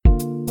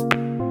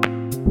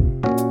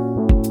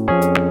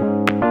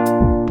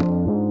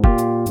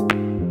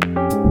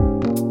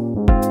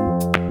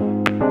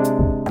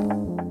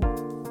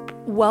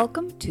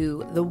Welcome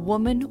to the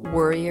Woman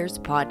Warriors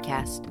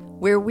podcast,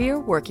 where we're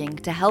working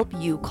to help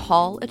you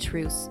call a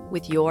truce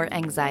with your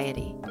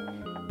anxiety.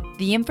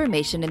 The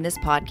information in this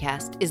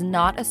podcast is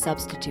not a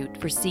substitute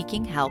for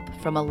seeking help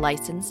from a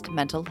licensed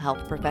mental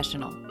health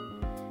professional.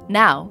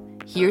 Now,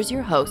 here's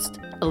your host,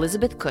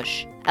 Elizabeth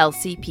Cush,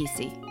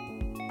 LCPC.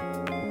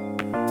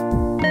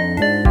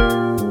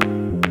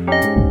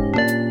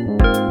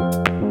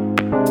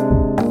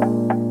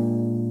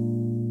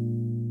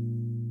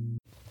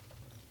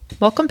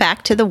 Welcome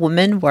back to the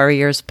Woman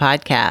Warriors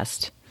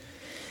podcast.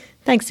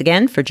 Thanks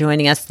again for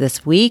joining us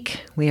this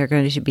week. We are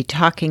going to be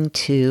talking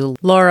to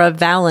Laura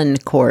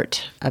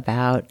Valancourt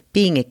about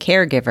being a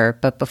caregiver.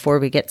 But before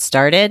we get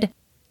started,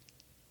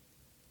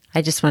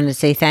 I just wanted to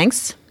say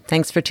thanks.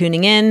 Thanks for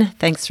tuning in.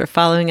 Thanks for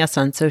following us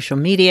on social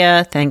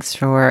media. Thanks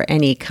for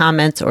any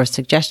comments or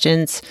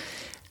suggestions.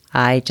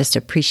 I just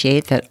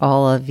appreciate that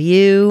all of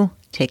you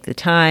take the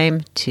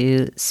time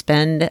to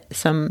spend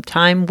some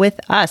time with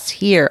us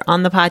here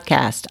on the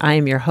podcast. I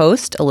am your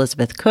host,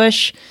 Elizabeth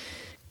Cush.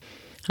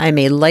 I'm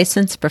a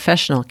licensed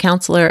professional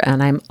counselor,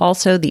 and I'm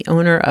also the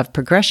owner of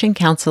Progression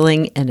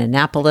Counseling in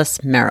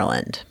Annapolis,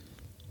 Maryland.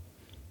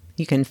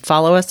 You can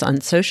follow us on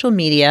social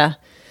media,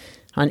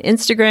 on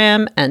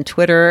Instagram and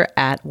Twitter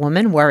at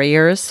Woman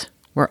Warriors.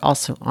 We're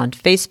also on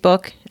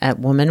Facebook at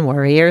Woman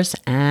Warriors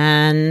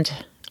and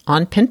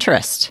on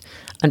Pinterest.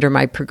 Under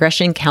my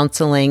Progression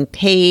Counseling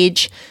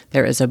page,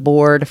 there is a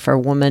board for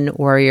Woman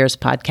Warriors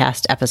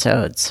podcast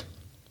episodes.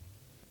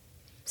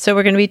 So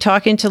we're going to be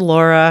talking to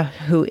Laura,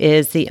 who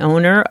is the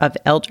owner of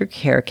Elder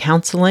Care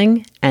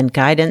Counseling and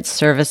Guidance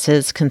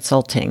Services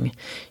Consulting,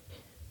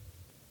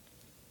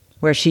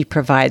 where she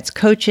provides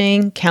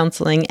coaching,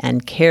 counseling,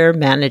 and care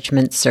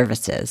management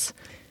services.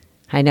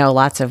 I know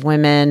lots of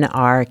women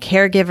are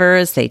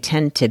caregivers. They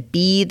tend to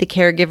be the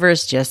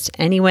caregivers just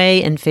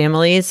anyway in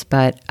families,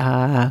 but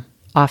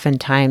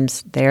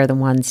oftentimes they're the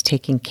ones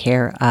taking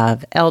care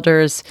of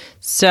elders.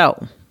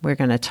 So we're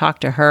going to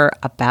talk to her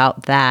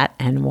about that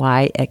and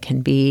why it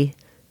can be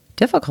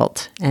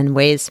difficult and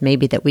ways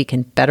maybe that we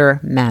can better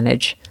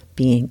manage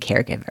being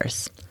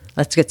caregivers.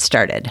 Let's get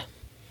started.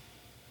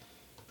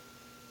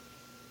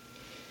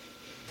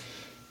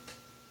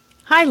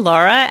 Hi,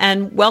 Laura,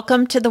 and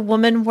welcome to the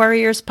Woman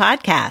Warriors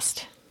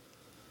podcast.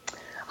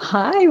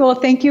 Hi, well,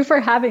 thank you for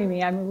having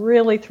me. I'm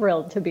really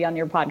thrilled to be on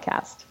your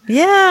podcast.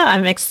 Yeah,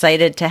 I'm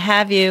excited to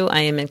have you.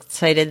 I am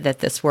excited that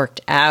this worked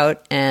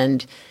out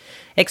and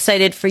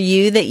excited for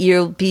you that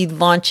you'll be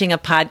launching a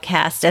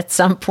podcast at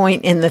some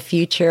point in the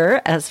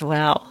future as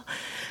well.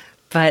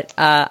 But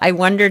I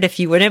wondered if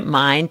you wouldn't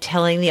mind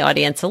telling the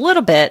audience a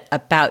little bit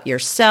about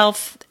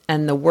yourself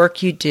and the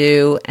work you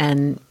do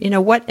and,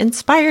 what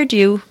inspired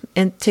you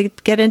to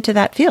get into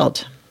that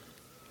field.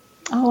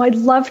 Oh, I'd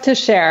love to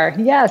share.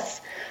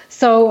 Yes.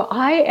 So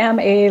I am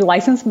a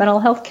licensed mental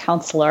health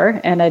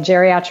counselor and a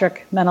geriatric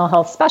mental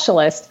health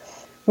specialist.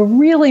 But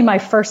really, my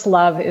first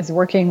love is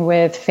working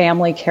with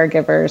family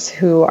caregivers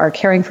who are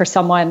caring for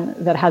someone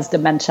that has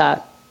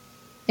dementia.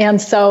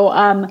 And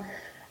so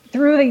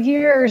through the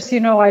years,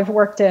 I've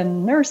worked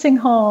in nursing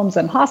homes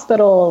and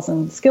hospitals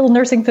and skilled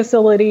nursing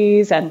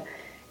facilities.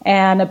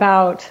 And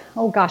about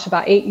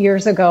 8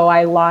 years ago,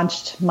 I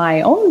launched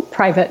my own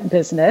private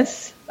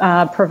business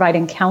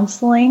providing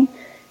counseling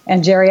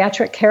and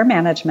geriatric care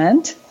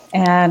management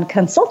and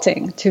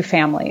consulting to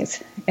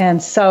families.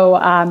 And so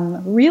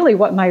really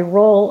what my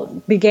role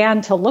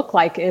began to look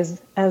like is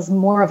as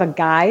more of a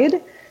guide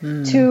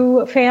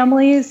to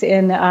families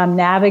in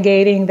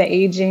navigating the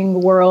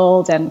aging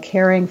world and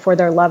caring for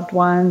their loved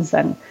ones.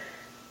 And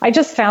I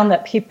just found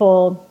that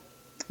people,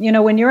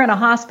 when you're in a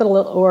hospital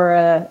or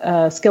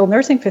a skilled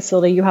nursing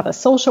facility, you have a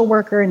social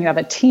worker and you have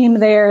a team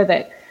there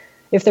that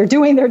if they're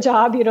doing their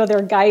job,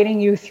 they're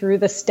guiding you through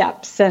the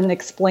steps and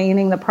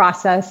explaining the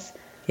process.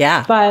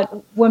 Yeah. But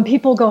when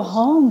people go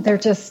home, they're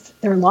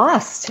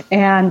lost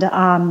and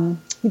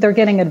they're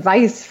getting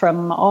advice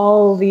from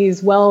all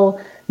these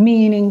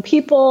well-meaning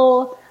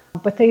people,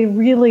 but they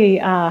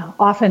really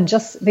often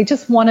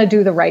just want to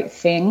do the right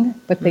thing,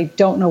 but they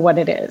don't know what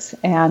it is.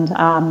 And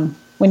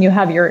when you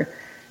have your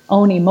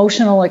own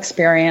emotional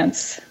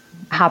experience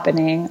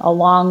happening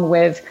along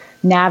with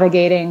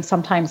navigating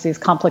sometimes these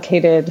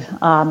complicated,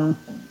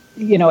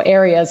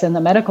 areas in the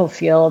medical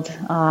field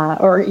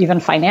or even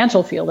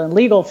financial field and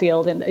legal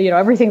field and,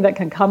 everything that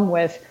can come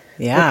with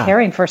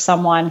caring for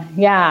someone.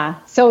 Yeah.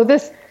 So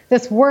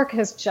this work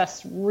has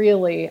just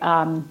really,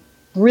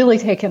 really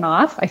taken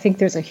off. I think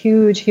there's a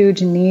huge,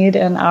 huge need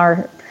in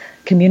our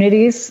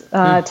communities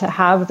to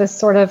have this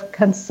sort of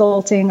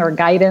consulting or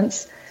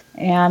guidance.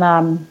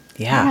 And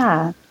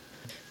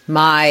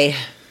my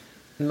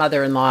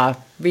mother-in-law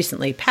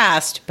recently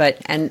passed,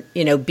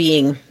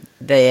 being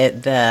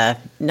a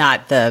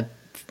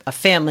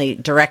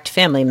direct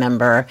family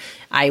member,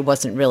 I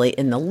wasn't really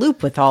in the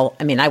loop with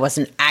I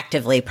wasn't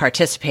actively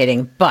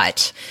participating,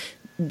 but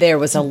there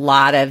was a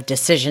lot of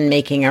decision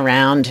making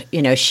around,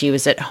 she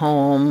was at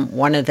home,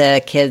 one of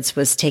the kids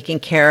was taking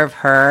care of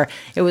her.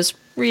 It was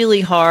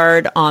really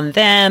hard on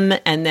them.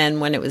 And then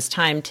when it was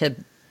time to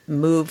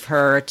move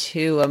her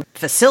to a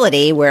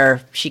facility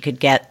where she could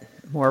get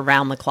more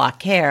round-the-clock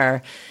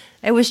care.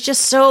 It was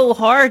just so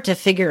hard to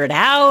figure it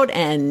out,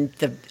 and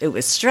it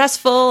was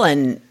stressful,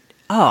 and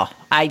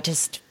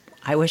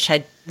I wish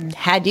I'd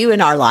had you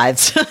in our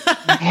lives.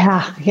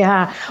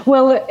 Yeah.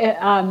 Well,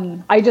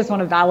 I just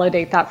want to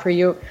validate that for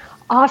you.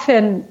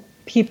 Often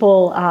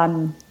people,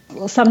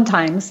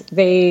 sometimes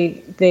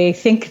they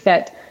think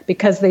that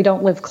because they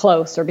don't live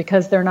close or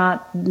because they're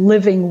not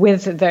living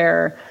with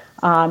their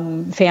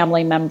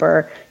family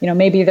member,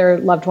 maybe their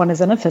loved one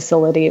is in a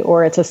facility,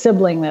 or it's a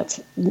sibling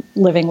that's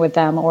living with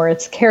them, or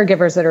it's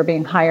caregivers that are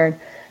being hired.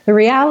 The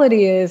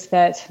reality is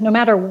that no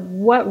matter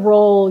what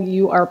role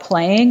you are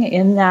playing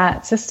in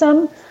that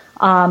system,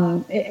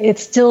 it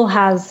still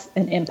has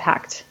an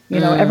impact.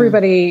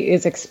 Everybody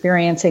is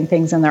experiencing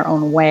things in their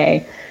own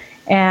way.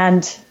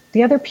 And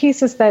the other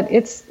piece is that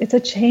it's a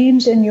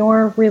change in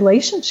your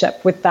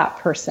relationship with that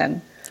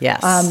person.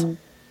 Yes.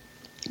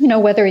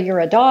 Whether you're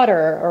a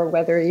daughter or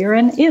whether you're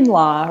an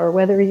in-law or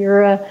whether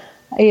you're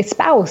a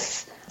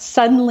spouse,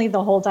 suddenly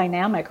the whole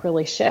dynamic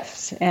really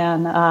shifts.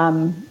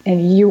 And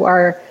you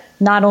are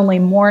not only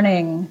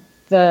mourning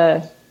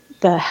the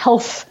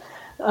health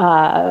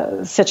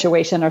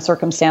situation or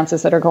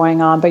circumstances that are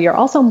going on, but you're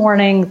also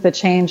mourning the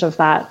change of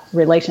that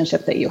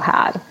relationship that you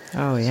had.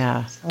 Oh,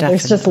 yeah, so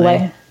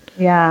definitely.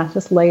 There's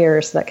just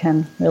layers that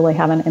can really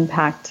have an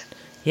impact.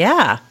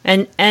 Yeah.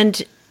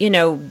 And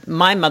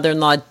my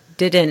mother-in-law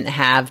didn't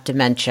have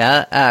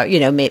dementia.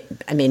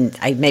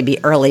 Maybe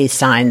early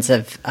signs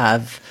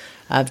of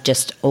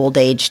just old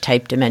age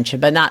type dementia,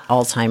 but not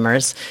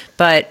Alzheimer's.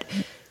 But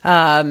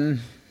I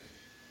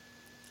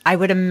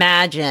would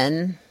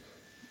imagine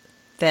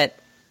that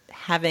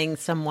having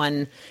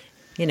someone,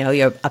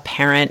 you're a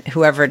parent,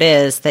 whoever it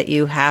is, that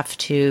you have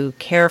to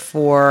care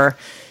for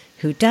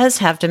who does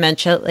have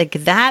dementia, like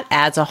that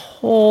adds a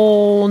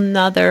whole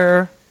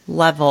nother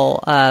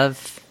level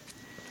of,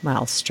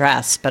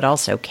 stress, but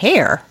also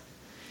care.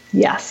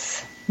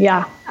 Yes.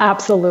 Yeah,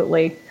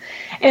 absolutely.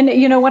 And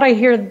what I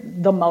hear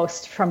the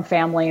most from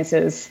families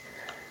is,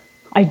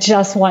 I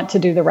just want to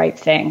do the right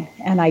thing,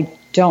 and I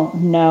don't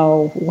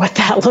know what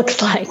that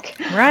looks like.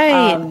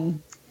 Right.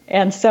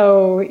 And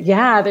so,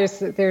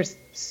 there's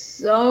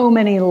so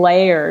many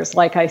layers.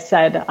 Like I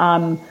said,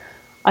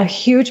 a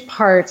huge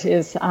part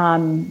is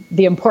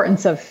the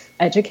importance of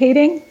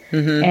educating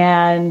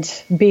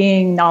and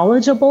being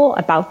knowledgeable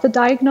about the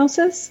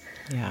diagnosis.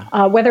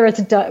 Yeah. Whether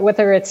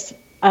it's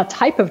a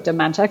type of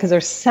dementia, because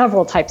there's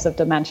several types of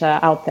dementia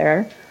out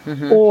there,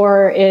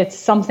 or it's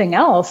something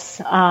else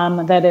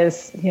that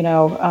is,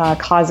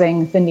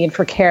 causing the need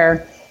for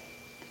care.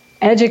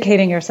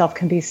 Educating yourself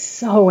can be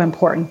so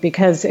important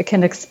because it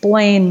can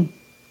explain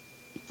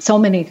so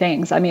many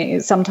things. I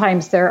mean,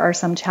 sometimes there are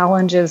some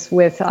challenges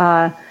with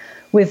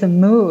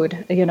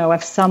mood.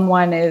 If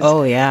someone is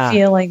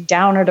feeling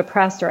down or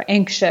depressed or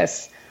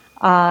anxious,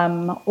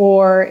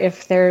 or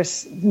if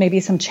there's maybe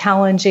some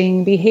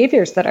challenging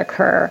behaviors that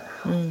occur,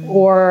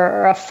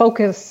 or a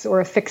focus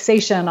or a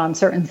fixation on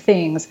certain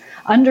things,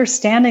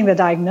 understanding the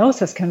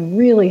diagnosis can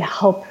really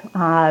help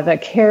the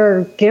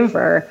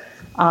caregiver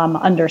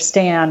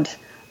understand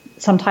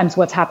sometimes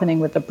what's happening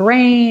with the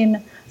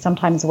brain,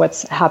 sometimes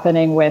what's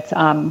happening with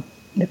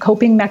the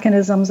coping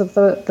mechanisms of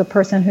the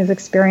person who's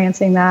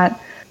experiencing that.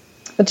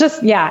 But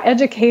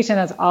education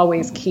is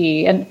always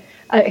key. And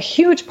a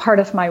huge part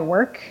of my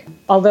work,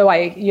 although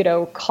I,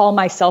 call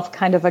myself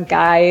kind of a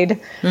guide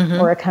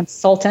or a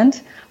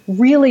consultant,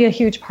 really a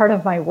huge part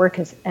of my work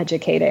is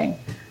educating.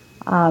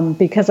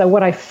 Because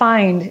what I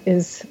find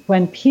is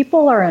when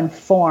people are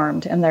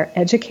informed and they're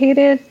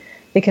educated,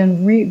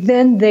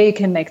 then they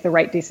can make the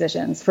right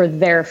decisions for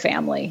their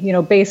family,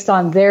 based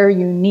on their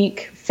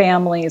unique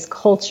family's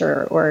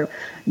culture or,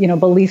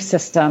 belief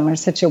system or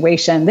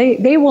situation.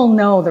 They will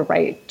know the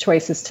right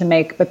choices to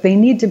make, but they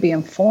need to be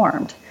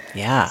informed.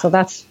 Yeah. So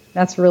that's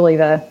really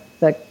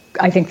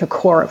I think the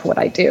core of what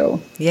I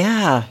do.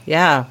 Yeah.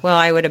 Yeah. Well,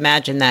 I would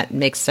imagine that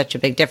makes such a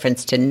big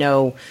difference to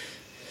know,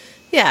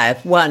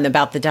 one,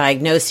 about the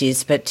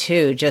diagnoses, but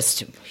two,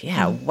 just,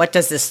 what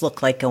does this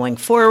look like going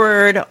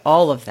forward?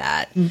 All of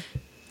that.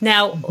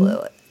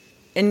 Now,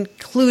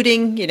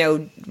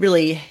 including,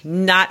 really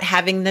not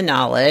having the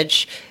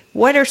knowledge,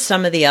 what are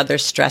some of the other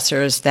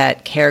stressors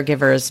that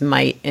caregivers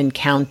might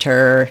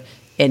encounter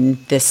in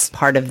this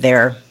part of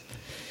their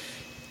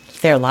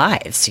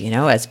lives,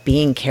 as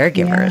being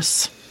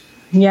caregivers?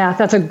 Yeah,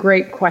 that's a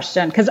great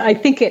question, because I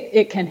think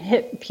it can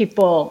hit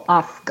people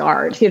off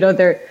guard.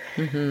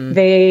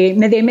 They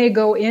may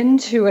go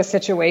into a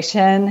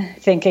situation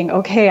thinking,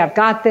 okay, I've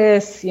got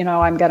this,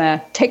 I'm going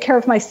to take care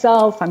of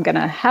myself. I'm going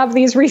to have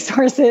these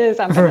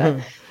resources. I'm going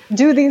to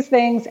do these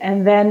things.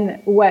 And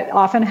then what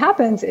often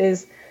happens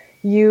is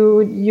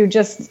you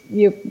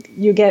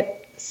get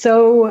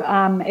so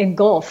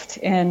engulfed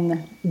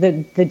in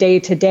the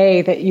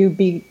day-to-day that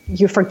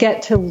you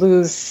forget to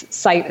lose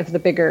sight of the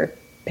bigger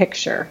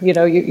picture.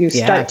 You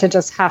start to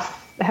just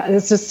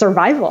it's just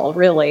survival,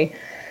 really.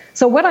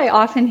 So what I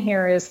often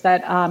hear is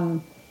that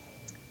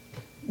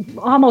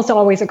almost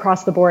always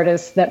across the board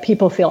is that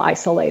people feel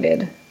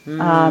isolated.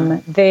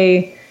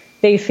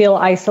 They feel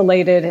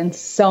isolated in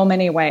so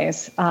many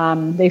ways.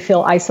 They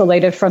feel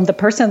isolated from the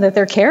person that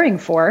they're caring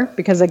for,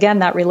 because again,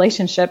 that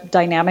relationship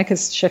dynamic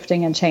is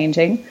shifting and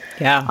changing.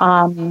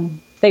 Yeah.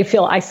 They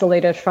feel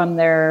isolated from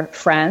their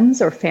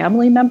friends or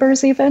family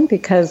members even,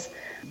 because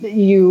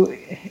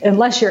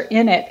unless you're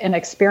in it and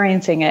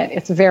experiencing it,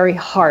 it's very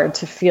hard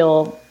to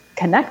feel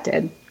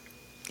connected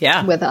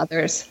with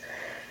others.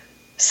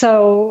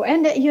 So,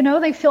 and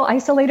they feel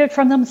isolated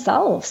from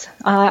themselves.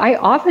 I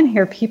often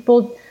hear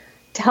people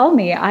tell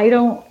me, I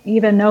don't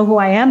even know who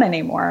I am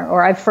anymore,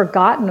 or I've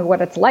forgotten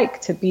what it's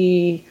like to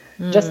be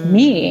just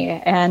me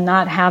and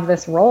not have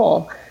this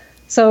role.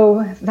 So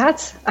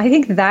I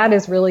think that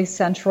is really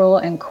central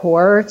and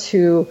core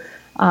to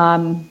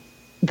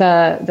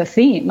the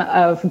theme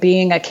of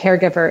being a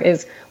caregiver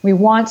is we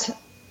want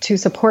to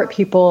support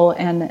people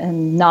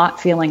and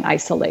not feeling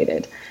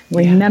isolated,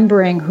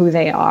 remembering who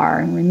they are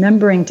and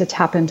remembering to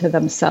tap into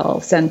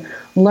themselves and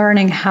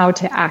learning how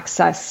to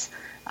access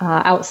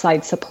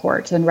outside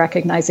support and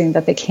recognizing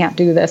that they can't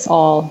do this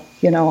all,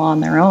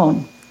 on their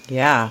own.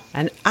 Yeah.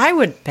 And I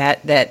would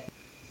bet that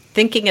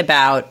thinking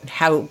about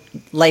how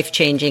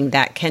life-changing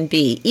that can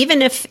be,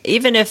 even if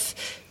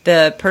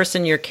the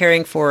person you're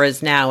caring for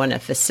is now in a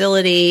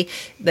facility,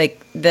 like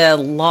the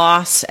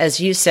loss, as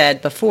you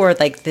said before,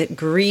 like the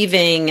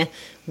grieving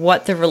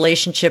what the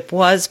relationship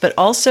was, but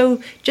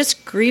also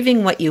just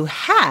grieving what you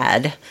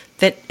had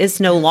that is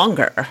no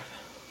longer.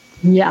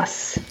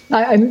 Yes,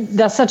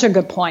 that's such a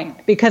good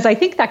point, because I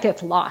think that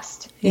gets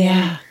lost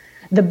in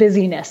the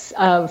busyness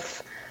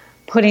of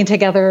putting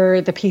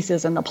together the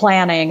pieces and the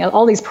planning,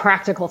 all these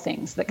practical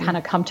things that kind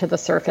of come to the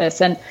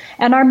surface. And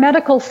our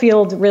medical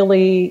field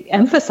really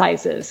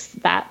emphasizes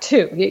that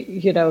too.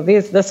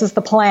 This is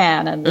the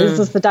plan, and this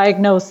is the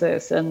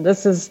diagnosis, and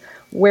this is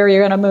where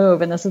you're going to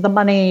move, and this is the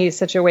money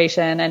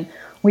situation. And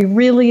we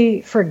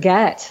really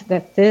forget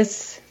that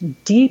this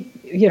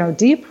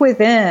deep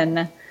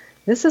within,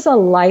 this is a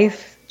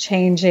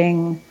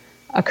life-changing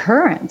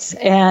occurrence.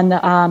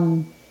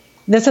 And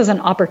this is an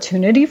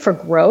opportunity for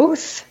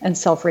growth and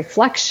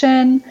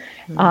self-reflection.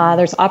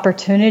 There's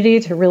opportunity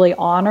to really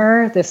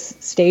honor this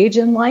stage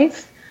in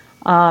life.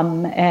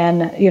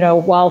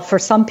 While for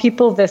some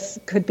people this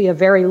could be a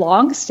very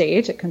long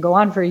stage, it can go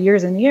on for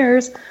years and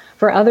years.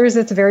 For others,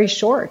 it's very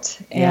short.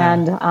 Yeah.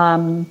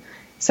 And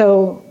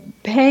so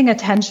paying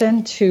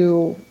attention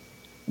to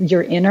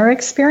your inner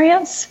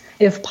experience,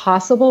 if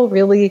possible,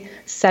 really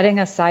setting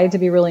aside to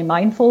be really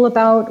mindful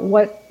about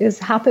what is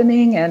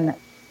happening and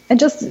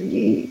just,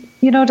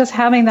 just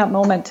having that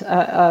moment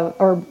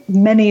or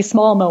many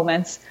small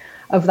moments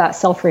of that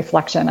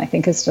self-reflection, I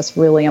think is just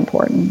really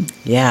important.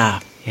 Yeah.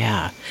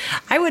 Yeah.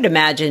 I would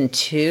imagine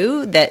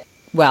too that,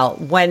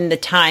 when the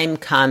time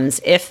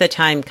comes, if the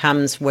time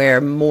comes where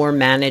more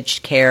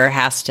managed care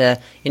has to,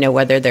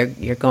 whether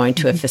you're going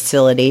to a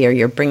facility or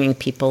you're bringing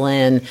people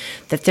in,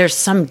 that there's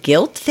some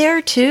guilt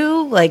there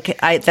too,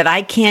 that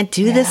I can't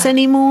do this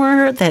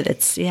anymore, that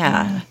it's too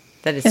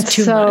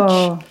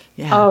much.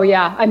 Yeah. Oh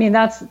yeah. I mean,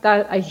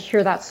 that I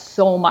hear that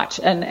so much,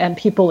 and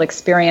people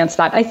experience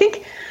that. I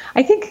think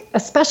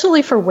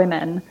especially for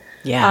women,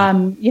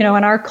 in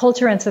our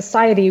culture and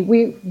society,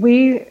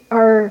 we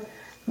are,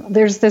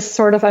 there's this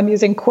sort of, I'm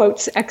using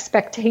quotes,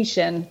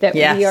 expectation that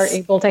we are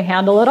able to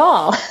handle it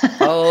all.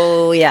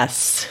 Oh,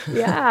 yes.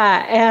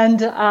 Yeah.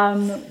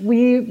 And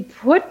we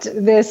put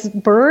this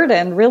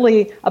burden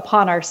really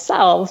upon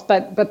ourselves,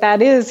 but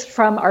that is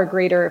from our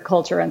greater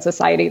culture and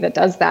society that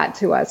does that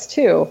to us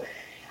too.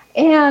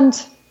 And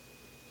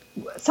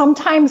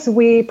sometimes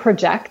we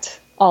project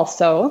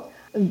also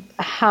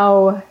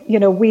how,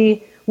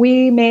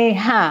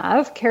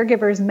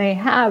 caregivers may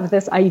have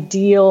this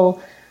ideal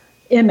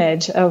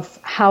image of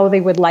how they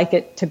would like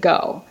it to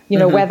go,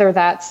 whether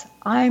that's,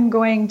 I'm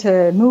going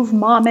to move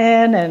mom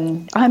in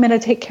and I'm going to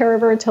take care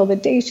of her till the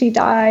day she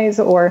dies,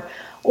 or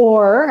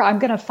I'm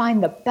going to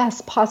find the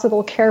best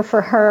possible care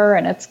for her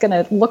and it's going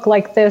to look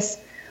like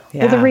this.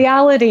 Yeah. Well, the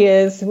reality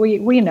is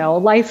we know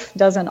life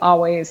doesn't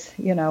always,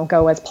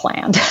 go as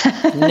planned.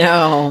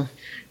 No.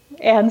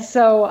 And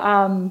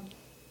so,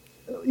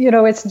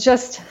 it's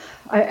just,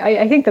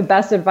 I think the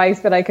best advice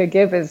that I could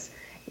give is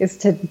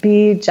to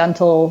be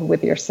gentle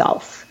with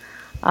yourself.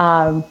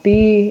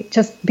 Be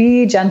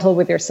gentle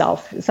with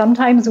yourself.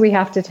 Sometimes we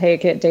have to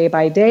take it day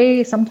by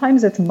day.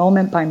 Sometimes it's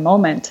moment by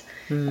moment.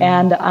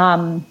 And,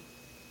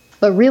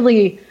 but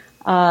really,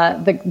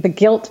 the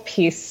guilt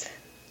piece,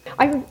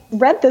 I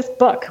read this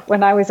book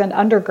when I was in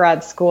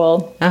undergrad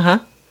school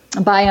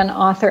by an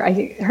author.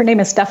 Her name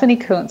is Stephanie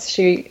Coontz.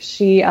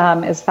 She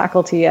is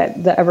faculty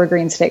at the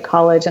Evergreen State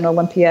College in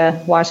Olympia,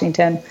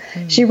 Washington.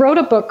 She wrote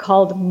a book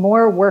called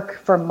More Work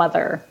for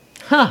Mother.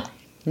 Huh.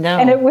 No.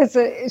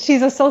 And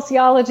she's a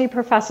sociology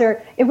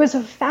professor. It was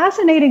a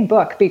fascinating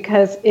book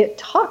because it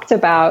talked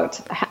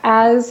about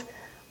as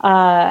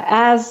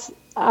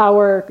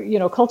our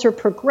culture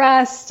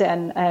progressed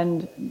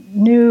and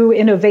new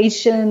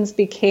innovations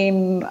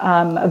became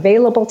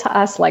available to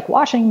us, like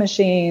washing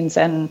machines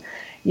and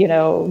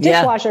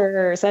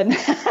dishwashers and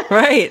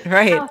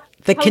right.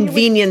 The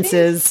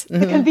conveniences.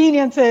 The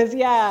conveniences,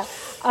 yeah.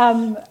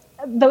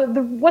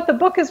 What the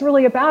book is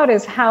really about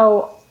is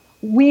how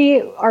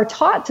we are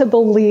taught to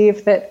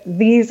believe that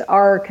these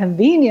are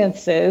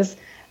conveniences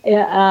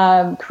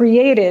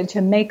created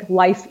to make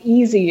life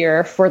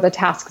easier for the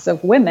tasks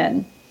of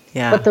women.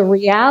 Yeah. But the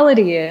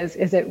reality is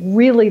it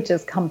really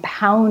just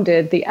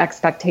compounded the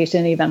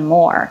expectation even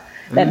more.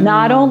 That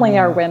not only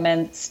are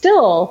women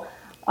still,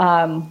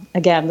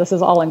 again, this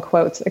is all in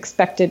quotes,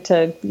 expected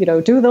to,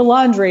 do the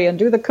laundry and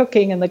do the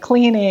cooking and the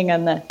cleaning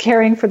and the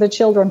caring for the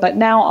children, but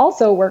now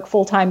also work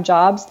full-time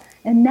jobs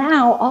and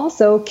now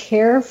also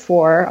care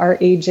for our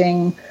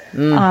aging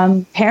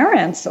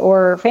parents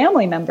or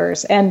family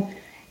members. And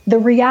the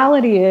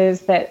reality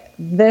is that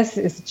this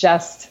is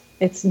just,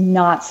 it's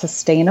not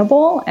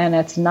sustainable and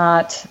it's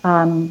not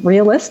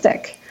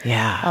realistic.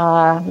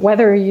 Yeah.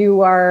 Whether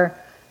you are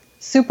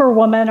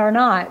superwoman or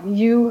not,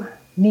 you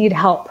need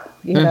help.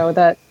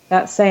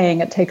 That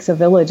saying, it takes a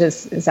village,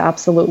 is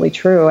absolutely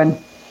true.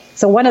 And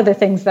so one of the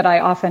things that I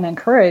often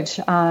encourage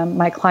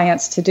my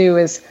clients to do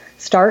is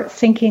start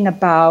thinking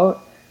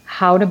about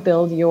how to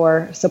build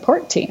your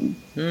support team.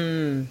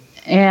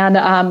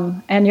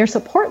 And your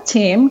support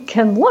team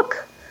can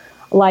look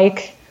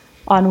like,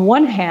 on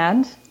one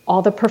hand,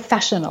 all the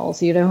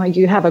professionals.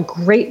 You have a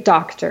great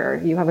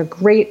doctor, you have a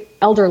great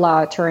elder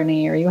law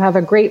attorney, or you have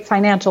a great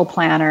financial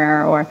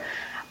planner,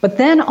 but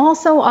then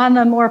also on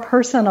the more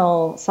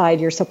personal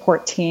side, your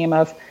support team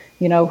of,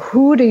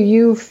 who do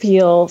you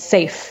feel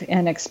safe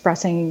in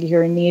expressing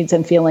your needs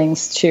and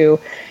feelings to?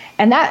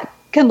 And that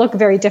can look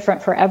very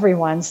different for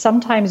everyone.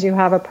 Sometimes you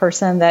have a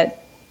person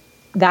that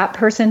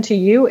person to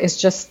you is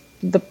just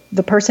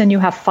the person you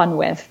have fun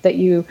with, that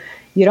you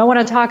don't want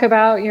to talk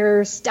about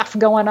your stuff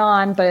going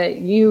on, but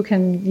you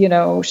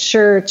can,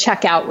 sure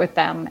check out with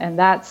them. And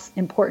that's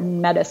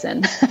important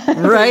medicine.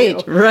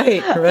 Right.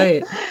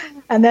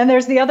 And then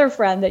there's the other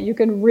friend that you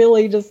can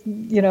really just,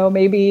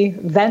 maybe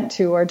vent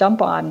to or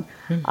dump on.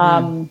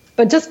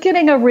 But just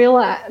taking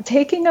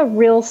a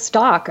real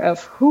stock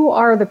of who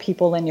are the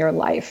people in your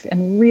life,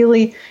 and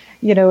really,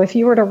 if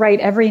you were to write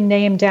every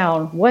name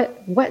down,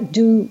 what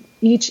do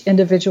each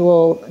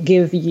individual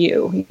give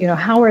you?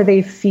 How are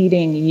they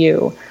feeding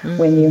you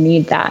when you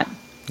need that?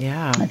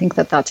 Yeah. I think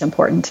that's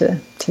important to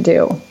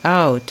do.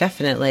 Oh,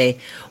 definitely.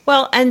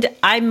 Well, and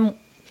I'm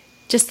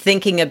just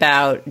thinking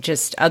about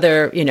just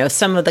other,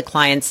 some of the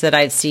clients that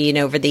I've seen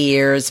over the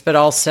years, but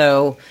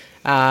also,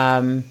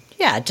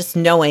 just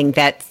knowing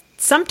that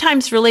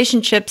sometimes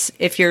relationships,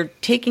 if you're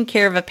taking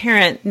care of a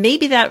parent,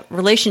 maybe that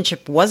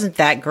relationship wasn't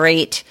that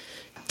great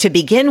to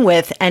begin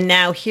with. And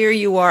now here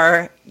you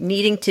are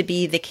needing to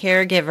be the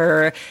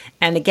caregiver.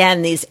 And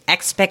again, these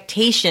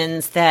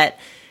expectations that,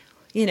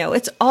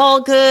 it's all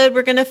good.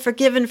 We're going to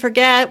forgive and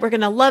forget. We're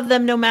going to love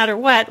them no matter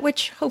what,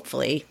 which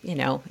hopefully,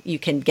 you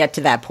can get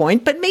to that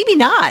point, but maybe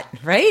not.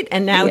 Right.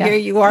 And now here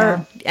you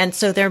are. Yeah. And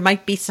so there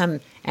might be some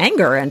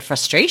anger and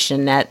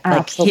frustration that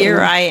Absolutely.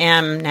 Here I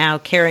am now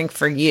caring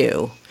for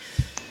you.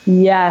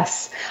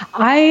 Yes.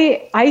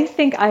 I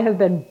think I have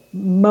been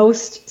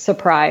most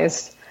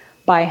surprised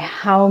by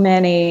how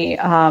many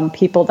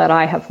people that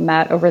I have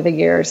met over the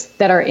years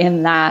that are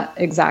in that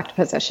exact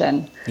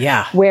position.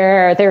 Yeah.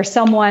 Where there's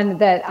someone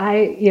that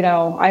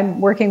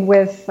I'm working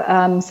with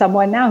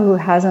someone now who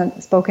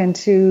hasn't spoken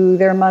to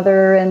their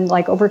mother in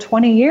over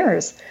 20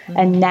 years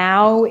and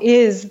now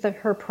is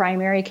her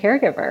primary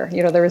caregiver.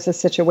 There was a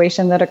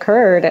situation that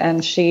occurred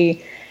and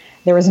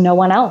there was no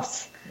one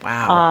else.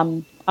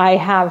 Wow.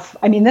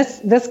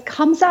 This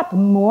comes up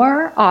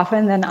more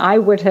often than I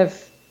would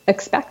have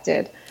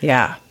expected.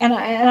 Yeah. And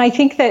I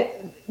think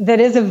that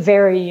is a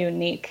very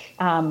unique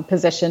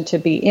position to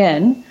be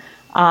in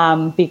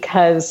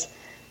because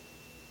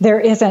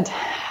there's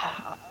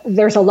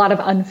a lot of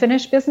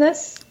unfinished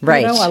business.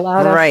 Right. A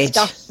lot of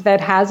stuff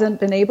that hasn't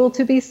been able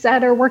to be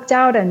said or worked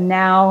out. And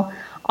now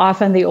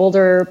often the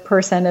older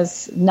person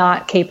is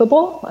not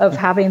capable of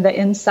having the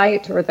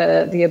insight or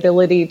the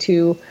ability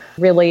to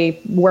really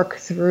work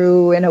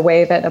through in a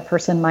way that a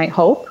person might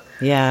hope.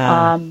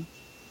 Yeah.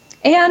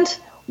 And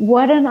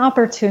what an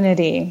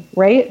opportunity,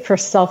 right, for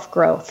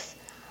self-growth.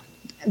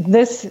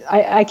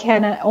 I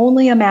can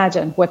only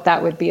imagine what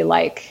that would be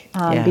like,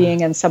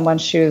 being in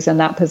someone's shoes in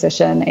that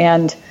position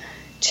and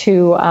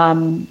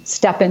to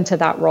step into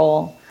that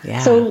role. Yeah.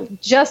 So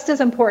just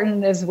as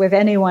important as with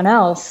anyone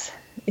else,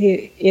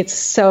 it's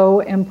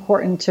so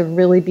important to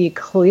really be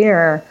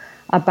clear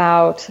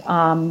about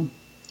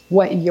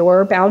what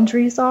your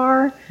boundaries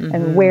are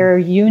and where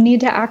you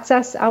need to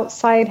access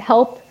outside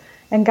help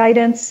and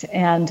guidance,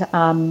 and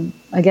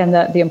again,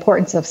 the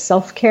importance of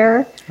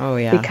self-care. Oh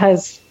yeah,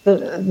 because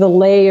the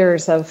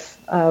layers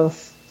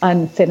of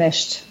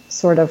unfinished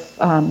sort of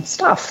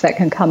stuff that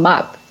can come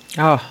up.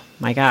 Oh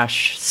my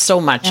gosh, so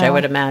much. I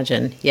would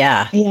imagine.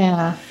 Yeah.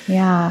 And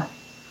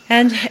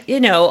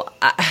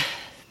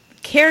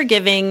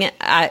caregiving.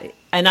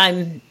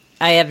 I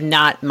have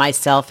not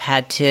myself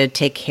had to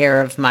take care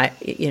of my.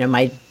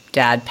 My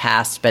dad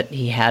passed, but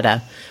he had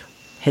a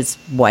his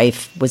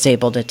wife was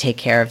able to take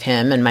care of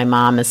him, and my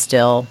mom is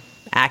still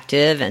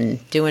active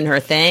and doing her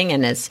thing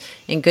and is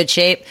in good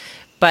shape.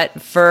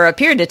 But for a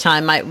period of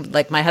time,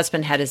 my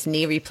husband had his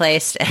knee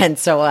replaced, and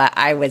so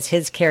I was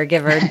his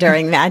caregiver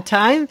during that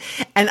time.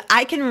 And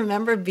I can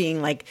remember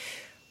being like,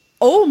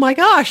 oh my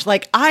gosh,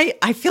 like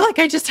I feel like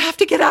I just have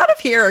to get out of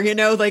here,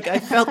 like I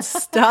felt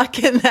stuck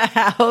in the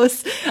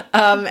house,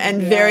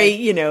 and very,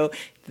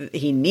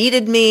 he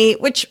needed me,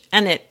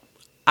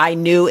 I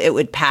knew it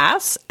would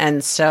pass.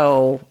 And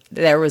so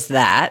there was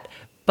that.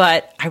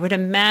 But I would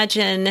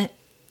imagine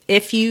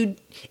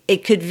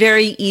it could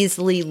very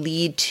easily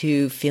lead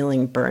to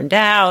feeling burned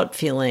out,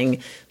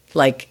 feeling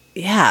like,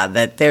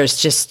 that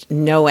there's just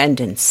no end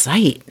in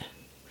sight.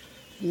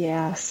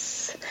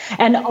 Yes.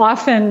 And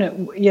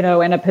often,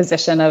 in a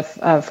position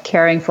of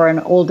caring for an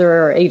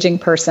older or aging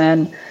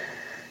person,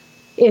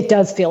 it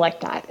does feel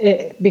like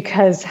that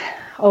because,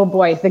 oh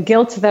boy, the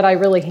guilt that I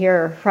really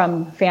hear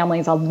from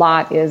families a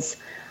lot is,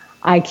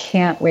 I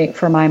can't wait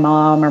for my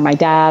mom or my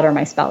dad or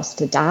my spouse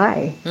to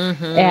die.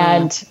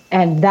 Mm-hmm.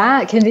 And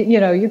that can,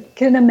 you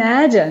can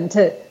imagine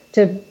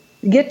to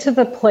get to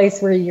the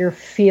place where you're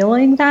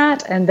feeling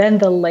that, and then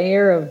the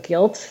layer of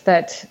guilt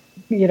that,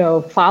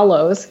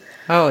 follows.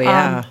 Oh,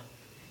 yeah.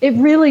 It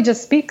really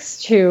just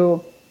speaks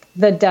to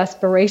the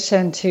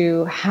desperation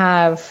to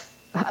have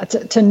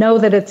to know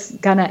that it's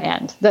gonna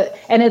end.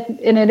 And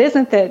it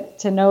isn't that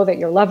to know that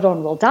your loved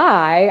one will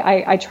die.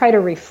 I try to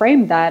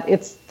reframe that.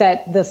 It's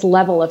that this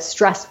level of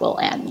stress will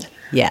end.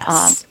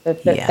 Yes.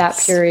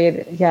 That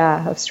period,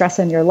 of stress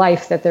in your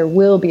life, that there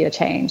will be a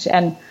change.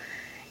 And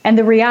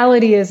the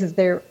reality is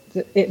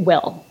it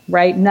will,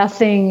 right?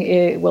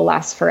 Nothing will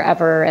last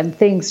forever, and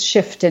things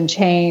shift and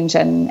change,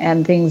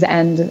 and things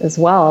end as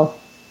well.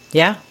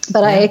 Yeah.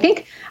 But I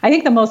think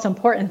the most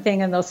important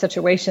thing in those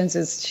situations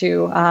is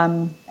to,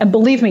 and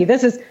believe me,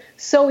 this is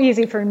so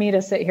easy for me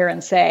to sit here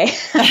and say.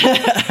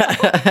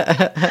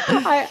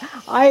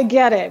 I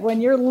get it.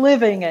 When you're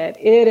living it,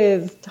 it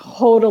is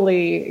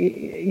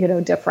totally,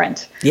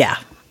 different. Yeah.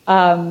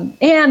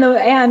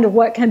 And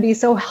what can be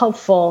so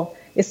helpful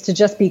is to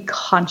just be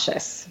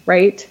conscious,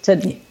 right?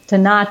 To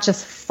not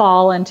just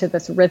fall into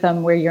this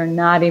rhythm where you're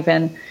not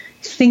even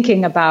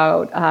thinking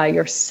about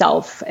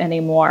yourself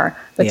anymore,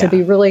 but to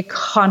be really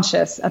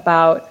conscious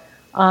about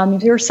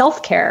your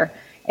self-care.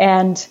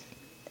 And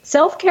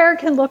self-care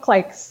can look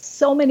like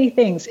so many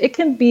things. It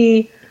can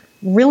be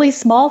really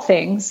small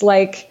things,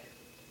 like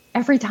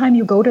every time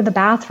you go to the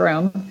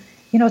bathroom,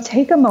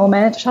 take a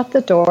moment, shut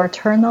the door,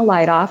 turn the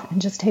light off,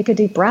 and just take a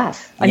deep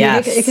breath. I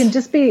mean, it can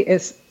just be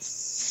as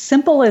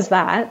simple as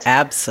that.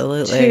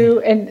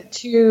 Absolutely.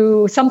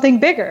 To something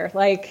bigger,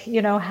 like,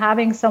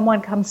 having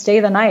someone come stay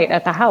the night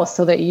at the house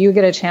so that you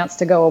get a chance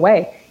to go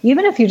away.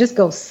 Even if you just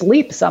go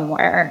sleep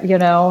somewhere,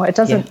 it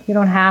doesn't, you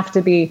don't have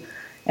to be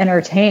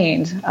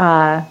entertained.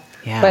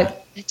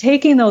 But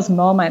taking those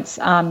moments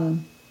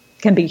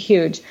can be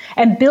huge,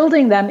 and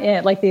building them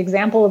in, like the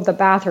example of the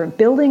bathroom,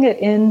 building it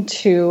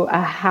into a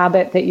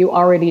habit that you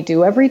already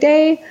do every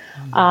day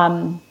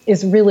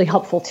is really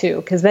helpful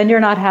too, because then you're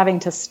not having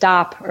to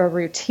stop a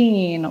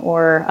routine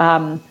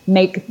or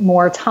make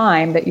more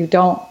time that you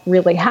don't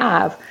really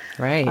have.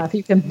 Right. If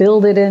you can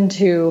build it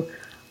into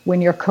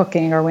when you're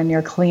cooking or when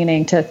you're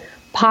cleaning, to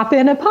pop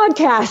in a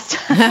podcast,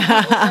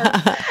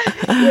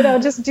 or,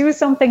 just do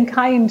something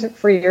kind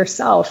for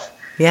yourself.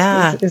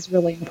 Yeah. Is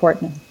really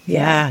important.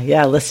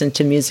 Yeah. Listen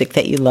to music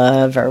that you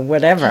love or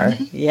whatever.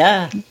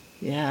 Yeah.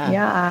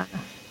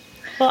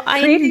 Well,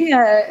 creating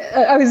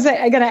I was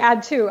going to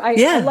add too.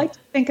 I like to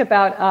think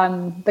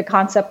about the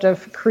concept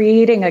of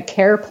creating a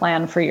care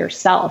plan for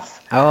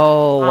yourself.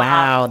 Oh,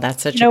 wow.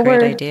 That's such a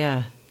great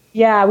idea.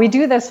 Yeah, we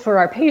do this for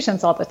our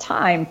patients all the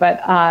time,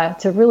 but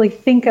to really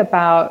think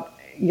about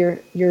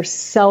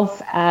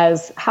yourself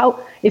as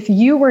if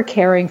you were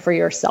caring for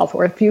yourself,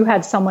 or if you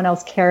had someone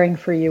else caring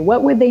for you,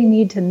 what would they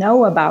need to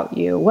know about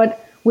you?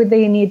 What would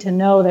they need to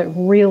know that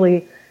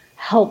really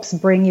helps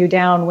bring you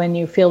down when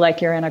you feel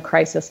like you're in a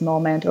crisis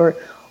moment? Or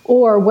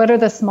what are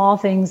the small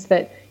things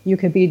that you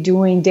could be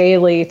doing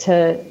daily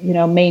to,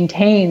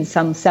 maintain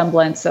some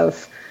semblance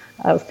of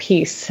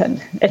peace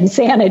and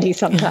sanity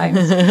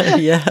sometimes?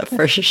 Yeah,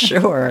 for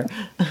sure.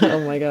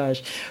 Oh my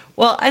gosh.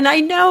 Well, and I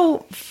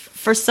know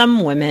for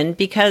some women,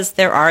 because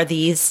there are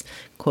these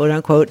quote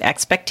unquote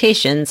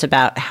expectations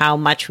about how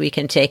much we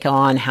can take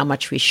on, how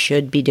much we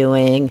should be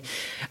doing,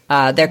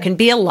 there can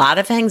be a lot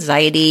of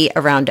anxiety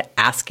around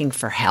asking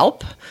for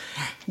help.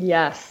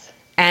 Yes.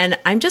 And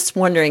I'm just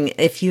wondering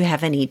if you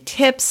have any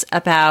tips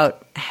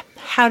about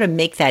how to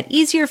make that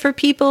easier for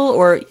people,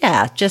 or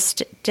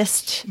just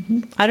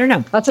I don't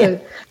know.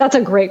 That's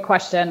a great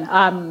question.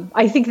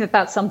 I think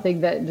that's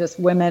something that just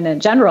women in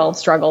general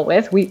struggle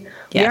with. We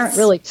aren't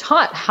really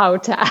taught how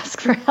to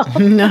ask for help.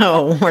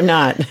 No, we're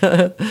not.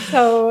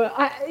 So,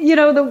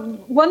 the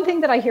one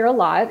thing that I hear a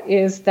lot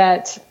is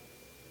that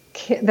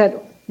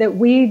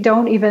we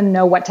don't even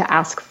know what to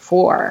ask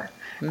for.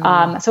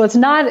 So it's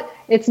not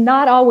it's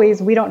not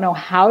always we don't know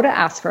how to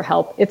ask for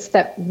help. It's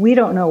that we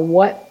don't know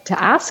what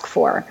to ask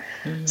for.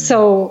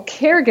 So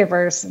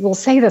caregivers will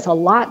say this a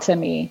lot to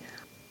me.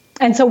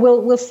 And so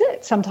we'll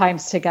sit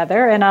sometimes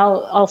together, and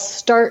I'll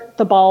start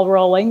the ball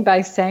rolling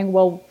by saying,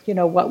 well,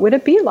 what would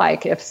it be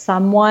like if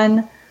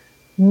someone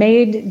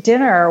made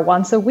dinner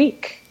once a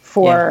week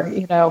for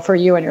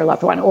you and your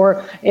loved one,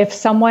 or if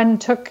someone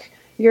took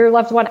your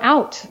loved one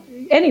out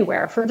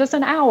anywhere for just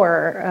an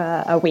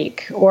hour a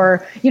week,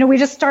 or we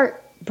just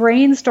start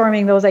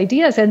brainstorming those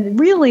ideas, and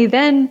really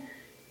then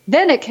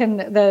it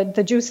can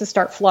the juices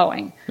start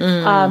flowing.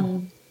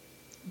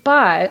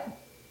 But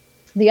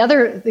the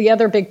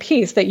other big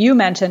piece that you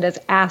mentioned is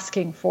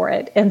asking for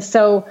it. And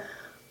so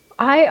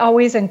I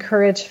always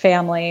encourage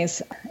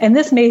families, and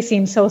this may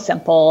seem so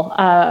simple,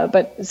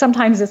 but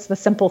sometimes it's the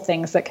simple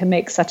things that can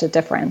make such a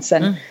difference.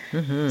 And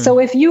so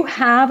if you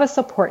have a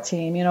support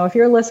team, if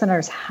your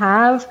listeners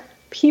have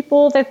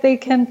people that they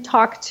can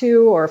talk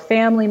to or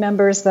family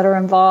members that are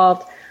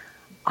involved,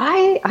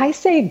 I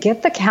say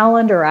get the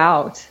calendar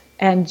out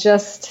and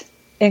just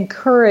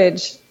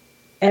encourage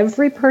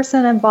every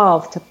person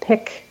involved to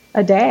pick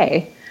a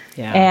day.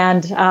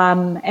 And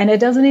it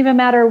doesn't even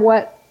matter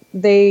what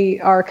they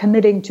are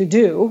committing to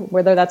do,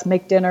 whether that's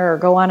make dinner or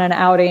go on an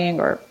outing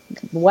or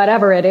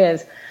whatever it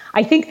is.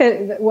 I think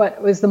that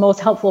what was the most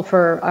helpful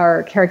for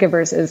our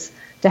caregivers is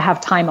to have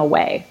time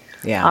away.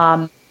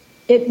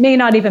 It may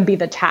not even be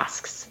the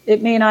tasks.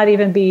 It may not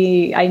even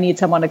be, I need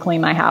someone to clean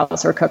my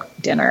house or cook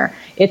dinner.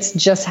 It's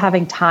just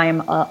having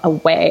time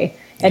away.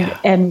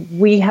 And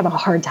we have a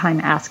hard time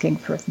asking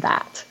for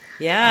that.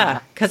 Yeah,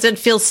 because it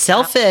feels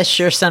selfish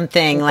or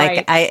something.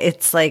 Right.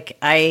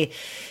 I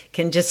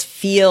can just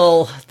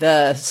feel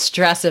the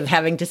stress of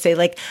having to say,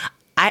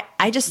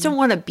 I just don't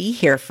want to be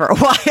here for a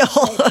while.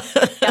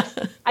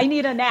 Yes. I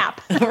need a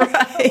nap.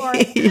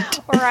 Right.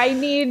 or I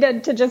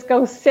need to just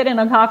go sit in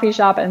a coffee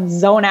shop and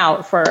zone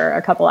out for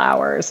a couple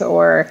hours.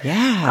 And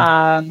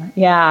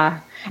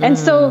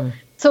so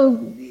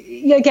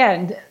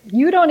again,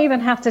 you don't even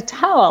have to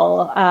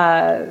tell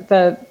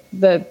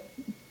the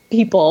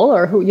people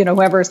or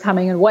whoever's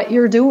coming and what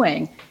you're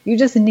doing. You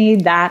just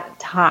need that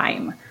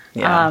time.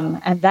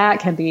 And that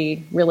can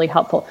be really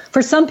helpful.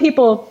 For some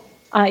people,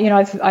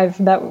 I've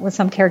met with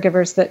some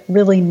caregivers that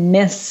really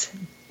miss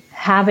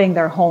having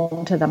their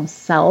home to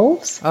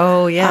themselves.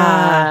 Oh,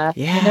 yeah.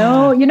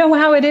 You know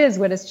how it is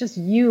when it's just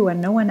you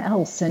and no one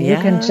else, and you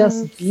can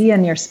just be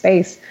in your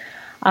space.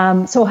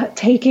 So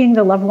taking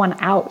the loved one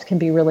out can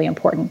be really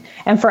important.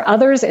 And for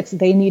others,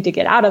 they need to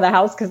get out of the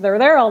house because they're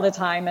there all the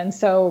time. And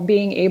so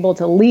being able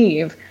to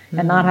leave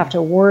and not have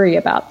to worry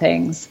about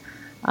things.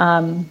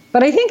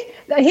 But I think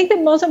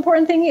the most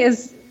important thing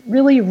is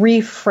really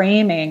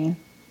reframing,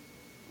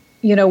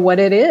 what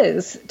it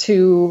is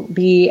to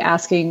be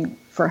asking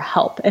for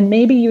help. And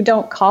maybe you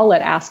don't call it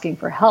asking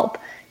for help.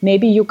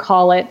 Maybe you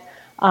call it,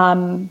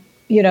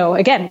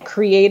 again,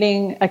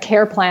 creating a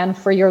care plan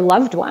for your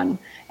loved one.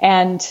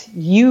 And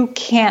you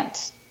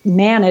can't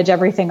manage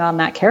everything on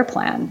that care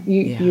plan.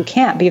 You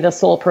can't be the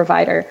sole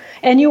provider,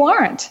 and you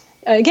aren't.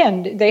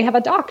 Again, they have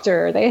a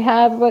doctor, they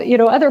have,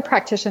 other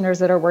practitioners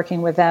that are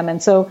working with them.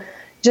 And so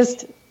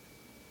just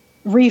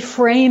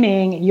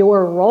reframing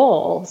your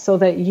role so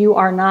that you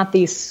are not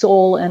the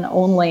sole and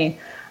only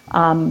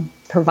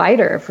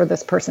provider for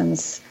this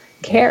person's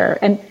care.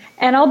 And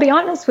I'll be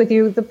honest with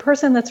you, the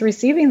person that's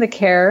receiving the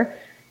care,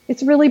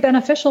 it's really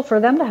beneficial for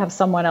them to have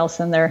someone else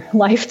in their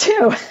life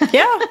too.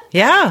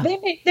 Yeah. They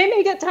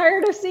may get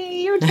tired of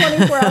seeing you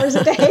 24 hours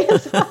a day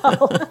as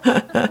well.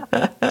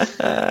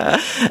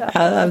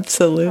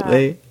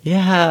 Absolutely.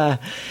 Yeah.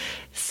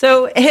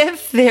 So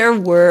if there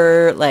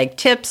were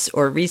tips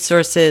or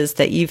resources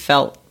that you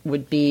felt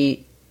would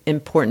be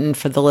important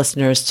for the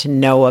listeners to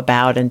know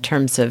about in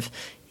terms of,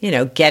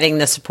 getting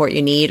the support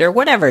you need or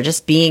whatever,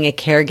 just being a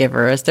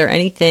caregiver, is there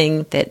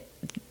anything that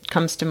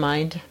comes to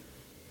mind?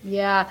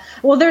 Yeah.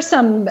 Well, there's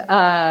some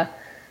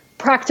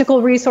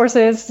practical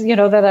resources,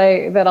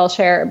 that I'll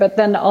share, but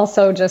then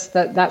also just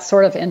that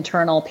sort of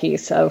internal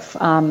piece of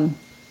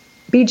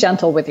be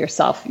gentle with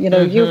yourself.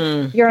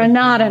 You're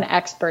not an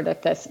expert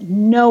at this.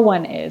 No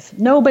one is.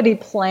 Nobody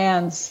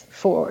plans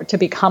to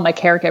become a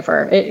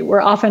caregiver.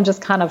 We're often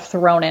just kind of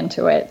thrown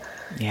into it.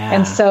 Yeah.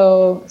 And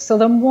so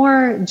the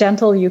more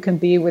gentle you can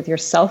be with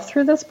yourself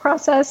through this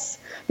process,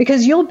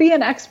 because you'll be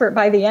an expert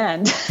by the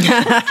end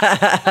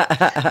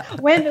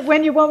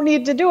when you won't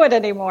need to do it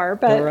anymore.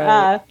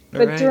 But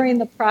during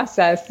the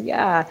process,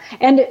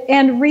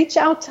 and reach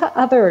out to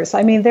others.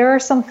 I mean, there are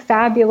some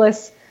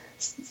fabulous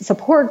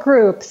support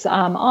groups,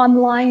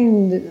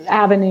 online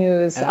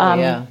avenues.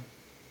 And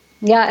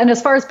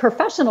as far as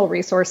professional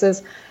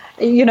resources,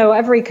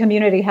 every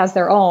community has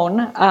their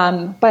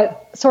own, but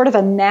sort of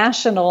a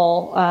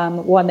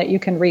national one that you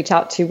can reach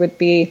out to would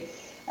be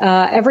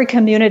every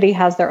community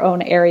has their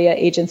own area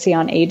agency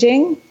on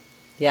aging.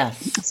 Yes.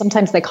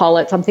 Sometimes they call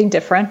it something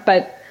different,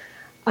 but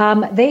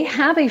they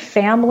have a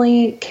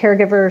family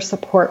caregiver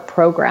support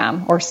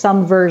program or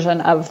some version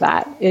of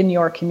that in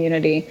your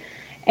community.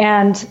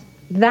 And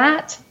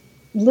that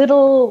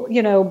little,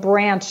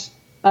 branch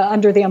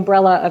under the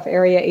umbrella of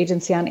Area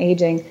Agency on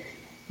Aging,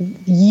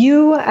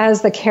 you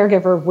as the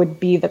caregiver would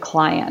be the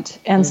client.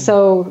 And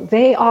so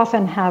they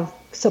often have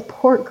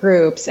support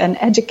groups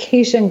and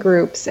education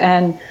groups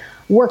and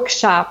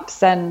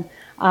workshops. And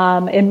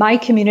in my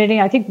community,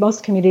 I think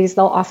most communities,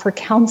 they'll offer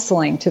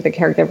counseling to the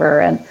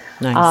caregiver. And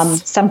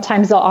Nice.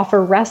 sometimes they'll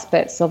offer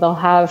respite. So they'll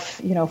have,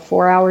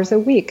 4 hours a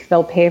week.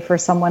 They'll pay for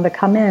someone to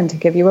come in to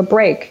give you a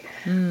break.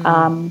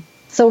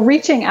 So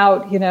reaching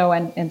out,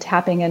 and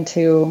tapping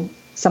into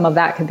some of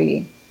that could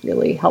be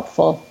really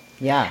helpful.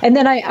 Yeah. And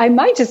then I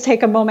might just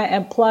take a moment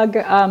and plug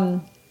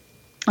a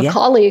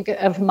colleague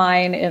of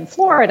mine in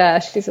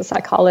Florida. She's a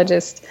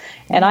psychologist,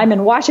 and I'm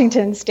in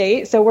Washington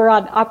State. So we're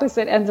on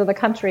opposite ends of the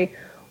country.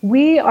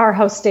 We are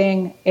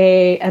hosting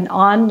an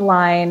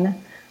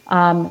online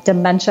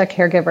dementia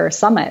caregiver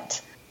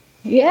summit.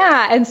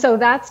 Yeah. And so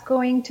that's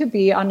going to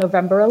be on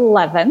November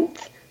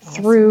 11th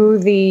through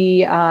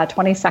the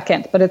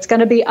 22nd, but it's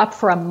going to be up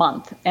for a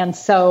month. And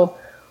so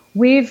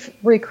we've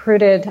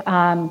recruited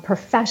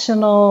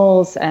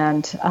professionals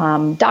and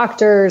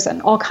doctors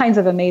and all kinds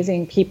of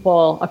amazing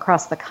people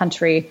across the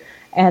country.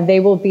 And they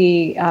will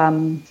be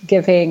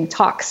giving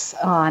talks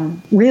on,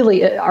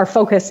 really, our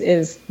focus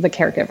is the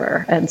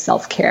caregiver and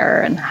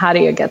self-care and how do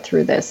you get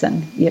through this?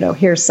 And,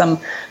 here's some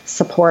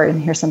support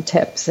and here's some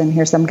tips and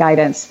here's some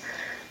guidance.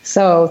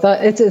 So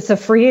it's a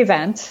free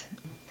event.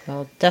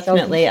 Well,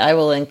 definitely. I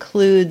will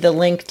include the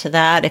link to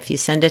that if you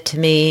send it to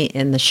me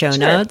in the show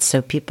notes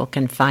so people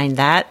can find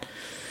that.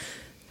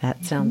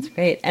 That sounds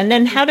great. And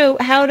then how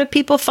do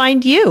people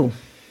find you?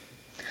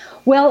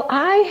 Well,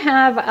 I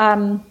have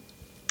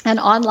an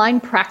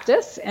online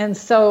practice. And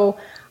so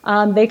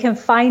they can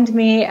find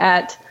me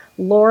at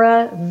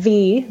Laura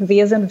V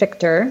as in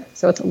Victor.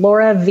 So it's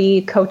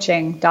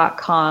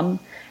lauravcoaching.com.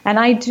 And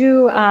I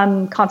do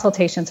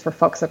consultations for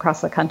folks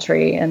across the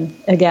country. And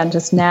again,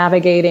 just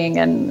navigating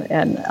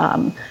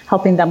and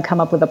helping them come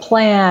up with a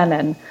plan,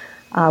 and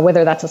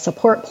whether that's a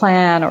support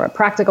plan or a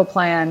practical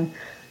plan.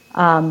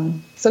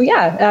 I'm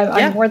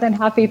more than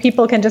happy.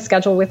 People can just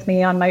schedule with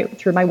me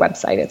through my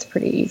website. It's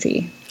pretty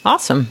easy.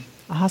 Awesome.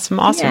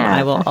 Yeah.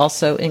 I will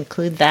also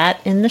include that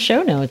in the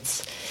show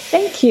notes.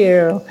 Thank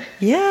you.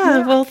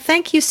 Yeah. Well,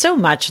 thank you so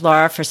much,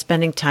 Laura, for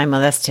spending time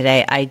with us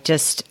today. I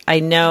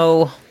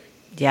know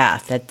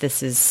that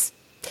this is,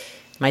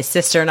 my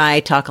sister and I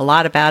talk a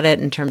lot about it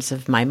in terms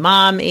of my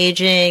mom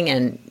aging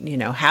and,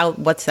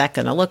 what's that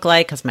going to look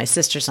like? Because my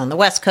sister's on the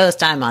West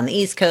Coast, I'm on the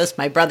East Coast,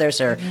 my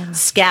brothers are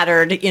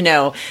scattered, and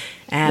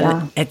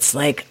it's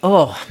like,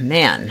 oh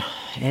man,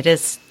 it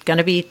is going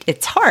to be,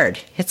 it's hard.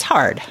 It's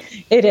hard.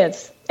 It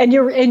is. And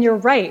you're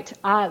right.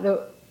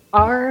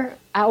 Our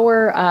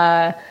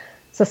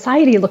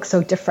society looks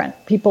so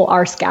different. People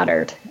are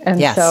scattered.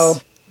 And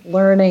so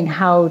learning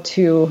how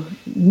to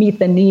meet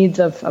the needs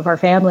of our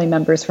family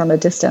members from a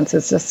distance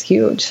is just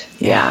huge.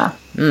 Yeah.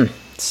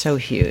 So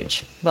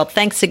huge. Well,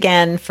 thanks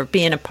again for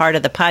being a part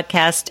of the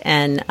podcast.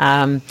 And,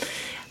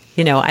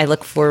 I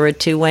look forward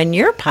to when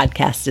your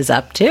podcast is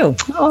up too.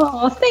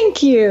 Oh,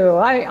 thank you.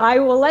 I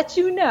will let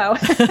you know.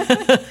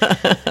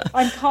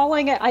 I'm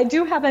calling it, I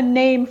do have a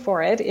name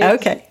for it.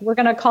 Okay. We're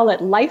going to call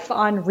it Life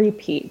on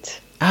Repeat.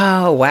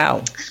 Oh,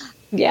 wow.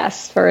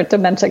 Yes, for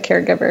dementia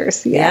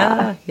caregivers.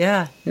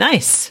 Yeah.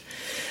 Nice.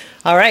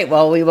 All right.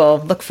 Well, we will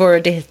look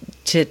forward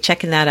to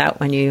checking that out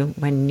when you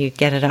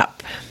get it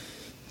up.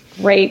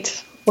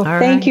 Great. Well,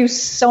 thank you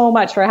so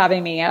much for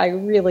having me. I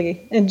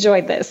really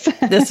enjoyed this.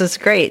 This is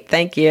great.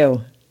 Thank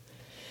you.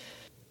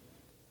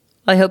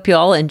 I hope you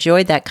all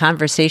enjoyed that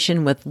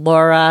conversation with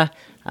Laura.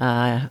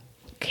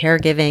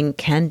 Caregiving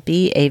can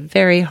be a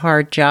very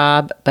hard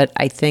job, but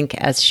I think,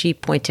 as she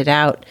pointed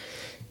out,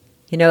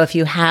 if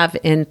you have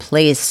in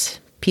place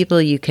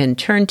people you can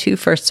turn to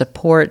for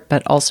support,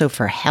 but also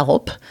for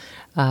help,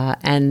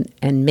 and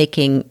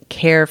making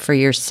care for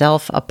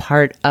yourself a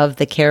part of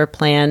the care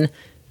plan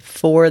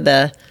for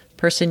the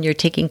person you're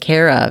taking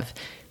care of.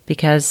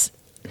 Because,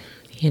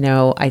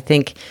 I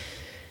think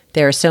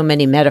there are so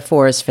many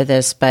metaphors for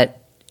this,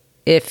 but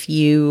if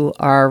you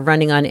are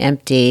running on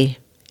empty,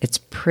 it's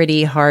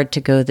pretty hard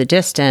to go the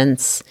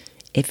distance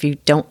if you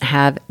don't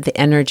have the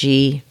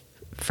energy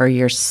for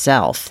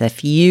yourself,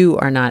 if you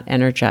are not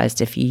energized,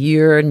 if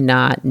you're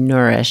not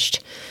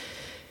nourished.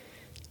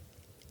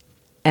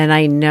 And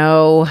I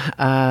know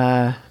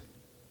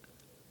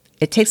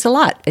it takes a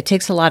lot. It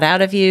takes a lot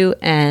out of you,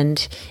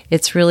 and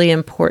it's really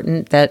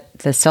important that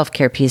the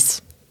self-care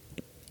piece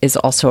is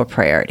also a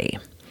priority.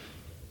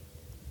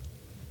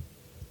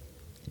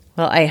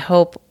 Well, I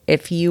hope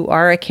if you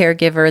are a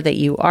caregiver that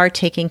you are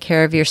taking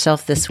care of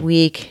yourself this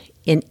week.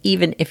 And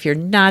even if you're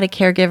not a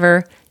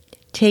caregiver,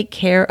 take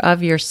care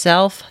of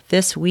yourself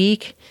this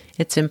week.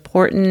 It's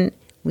important.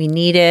 We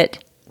need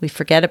it. We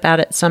forget about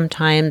it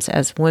sometimes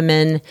as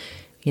women,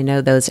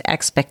 those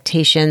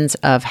expectations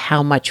of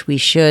how much we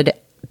should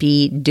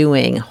be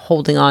doing,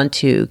 holding on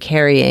to,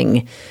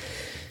 carrying.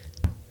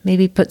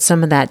 Maybe put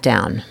some of that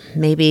down.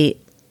 Maybe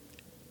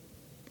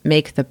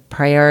make the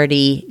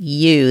priority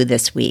you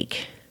this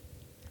week.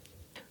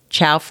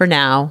 Ciao for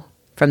now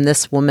from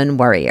this woman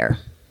warrior.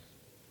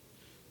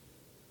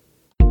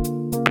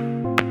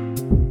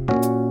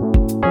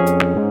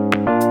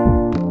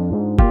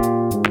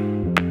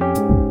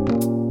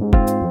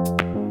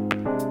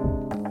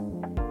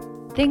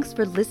 Thanks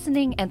for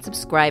listening and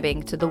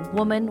subscribing to the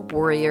Woman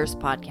Warriors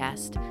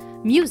podcast.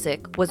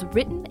 Music was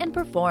written and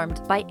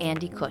performed by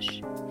Andy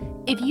Cush.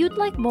 If you'd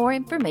like more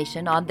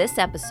information on this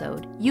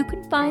episode, you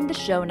can find the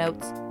show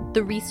notes,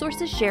 the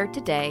resources shared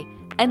today,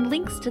 and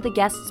links to the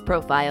guests'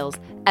 profiles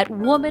at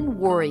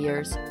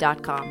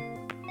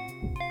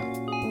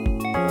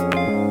womanwarriors.com.